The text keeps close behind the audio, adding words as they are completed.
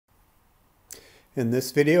In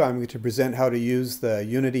this video, I'm going to present how to use the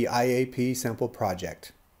Unity IAP sample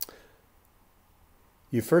project.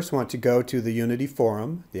 You first want to go to the Unity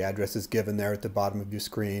forum. The address is given there at the bottom of your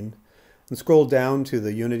screen. And scroll down to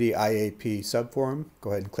the Unity IAP subforum. Go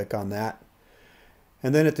ahead and click on that.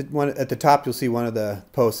 And then at the top, you'll see one of the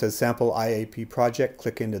posts says Sample IAP Project.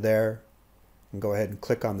 Click into there and go ahead and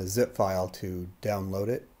click on the zip file to download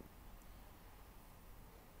it.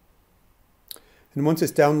 And once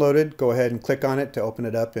it's downloaded, go ahead and click on it to open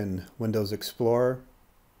it up in Windows Explorer.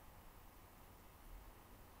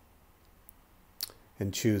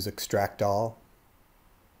 And choose Extract All.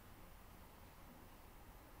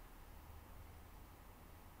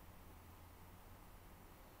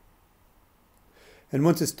 And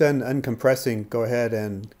once it's done uncompressing, go ahead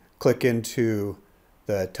and click into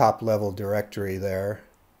the top level directory there.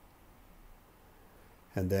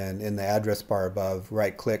 And then in the address bar above,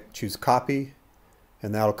 right click, choose Copy.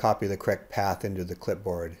 And that'll copy the correct path into the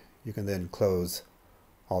clipboard. You can then close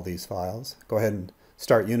all these files. Go ahead and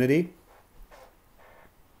start Unity.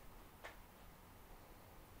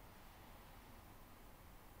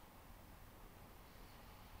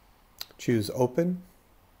 Choose Open.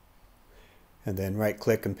 And then right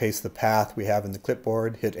click and paste the path we have in the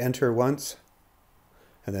clipboard. Hit Enter once.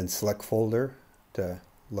 And then select Folder to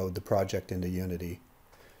load the project into Unity.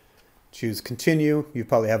 Choose Continue. You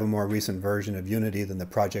probably have a more recent version of Unity than the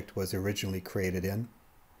project was originally created in.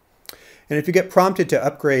 And if you get prompted to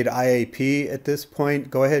upgrade IAP at this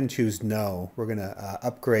point, go ahead and choose No. We're going to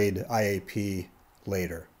upgrade IAP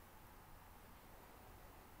later.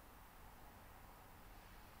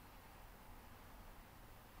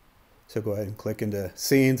 So go ahead and click into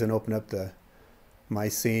Scenes and open up the My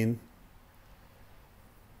Scene.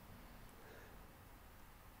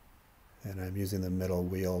 And I'm using the middle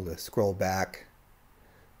wheel to scroll back,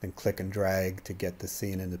 then click and drag to get the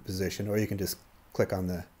scene into position, or you can just click on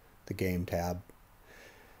the Game tab.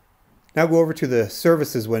 Now go over to the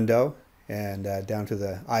Services window and down to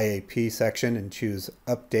the IAP section and choose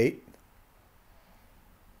Update.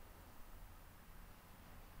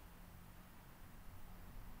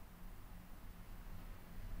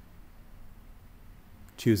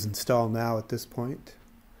 Choose Install Now at this point.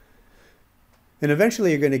 And eventually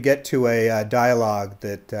you're going to get to a dialog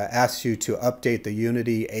that asks you to update the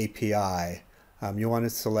Unity API. You want to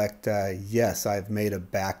select Yes, I've made a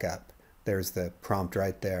backup. There's the prompt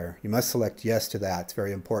right there. You must select Yes to that. It's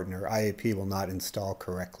very important, or IAP will not install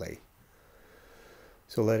correctly.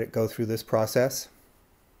 So let it go through this process.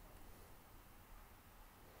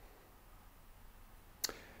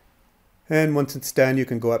 And once it's done, you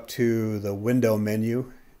can go up to the Window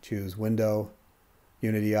menu, choose Window,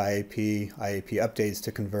 Unity IAP, IAP Updates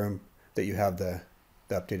to confirm that you have the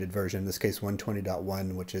updated version, in this case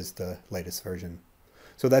 120.1, which is the latest version.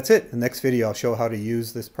 So that's it. In the next video, I'll show how to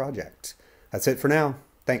use this project. That's it for now.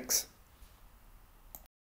 Thanks.